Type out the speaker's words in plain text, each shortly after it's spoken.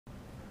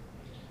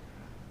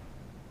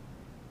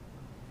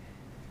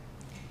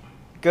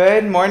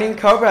Good morning,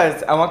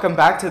 Cobras, and welcome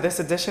back to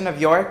this edition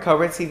of your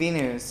Cobra TV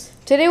News.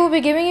 Today we'll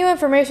be giving you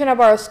information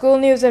about our school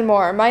news and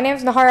more. My name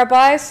is Nahara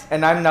Bais.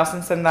 And I'm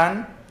Nelson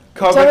Sandan.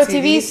 Cobra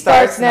TV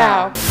starts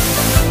now.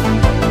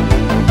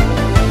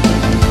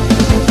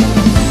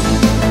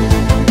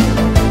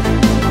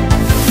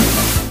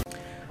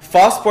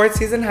 Fall sports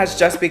season has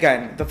just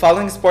begun. The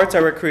following sports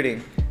are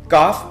recruiting: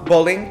 golf,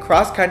 bowling,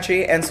 cross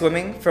country, and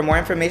swimming. For more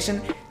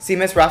information, see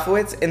Ms.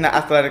 Rafowitz in the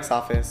athletics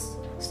office.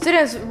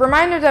 Students,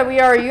 reminder that we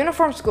are a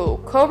uniform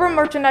school. Cobra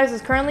merchandise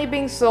is currently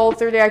being sold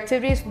through the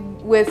activities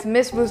with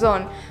Ms.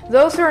 Buzon.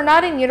 Those who are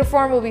not in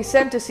uniform will be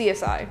sent to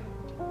CSI.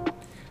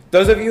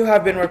 Those of you who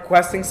have been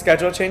requesting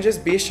schedule changes,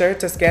 be sure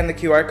to scan the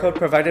QR code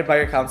provided by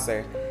your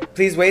counselor.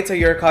 Please wait till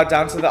you're called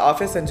down to the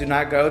office and do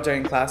not go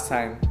during class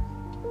time.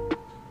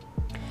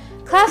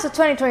 Class of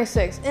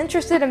 2026,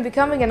 interested in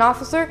becoming an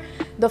officer?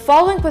 The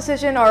following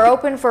positions are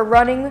open for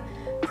running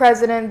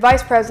president,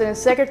 vice president,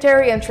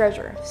 secretary, and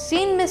treasurer.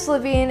 See Miss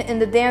Levine in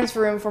the dance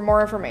room for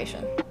more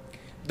information.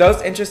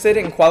 Those interested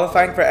in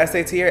qualifying for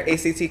SAT or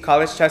ACT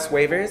college test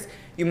waivers,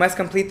 you must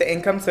complete the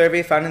income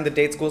survey found in the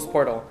Date Schools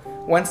portal.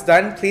 Once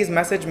done, please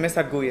message Ms.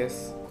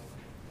 Arguyes.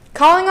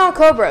 Calling all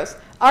Cobras.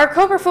 Our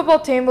Cobra football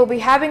team will be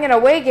having an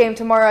away game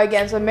tomorrow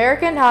against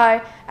American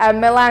High at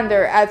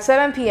Melander at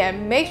 7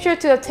 p.m. Make sure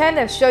to attend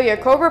and show your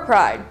Cobra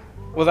pride.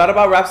 Well, that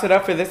about wraps it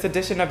up for this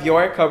edition of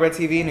your Cobra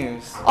TV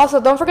News. Also,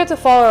 don't forget to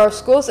follow our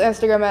school's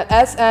Instagram at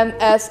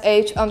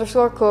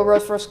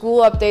smsh_Cobras for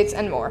school updates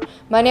and more.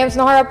 My name is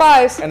Nahara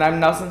Bais. And I'm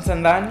Nelson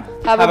Sandan.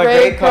 Have a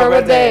great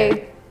Cobra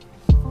day.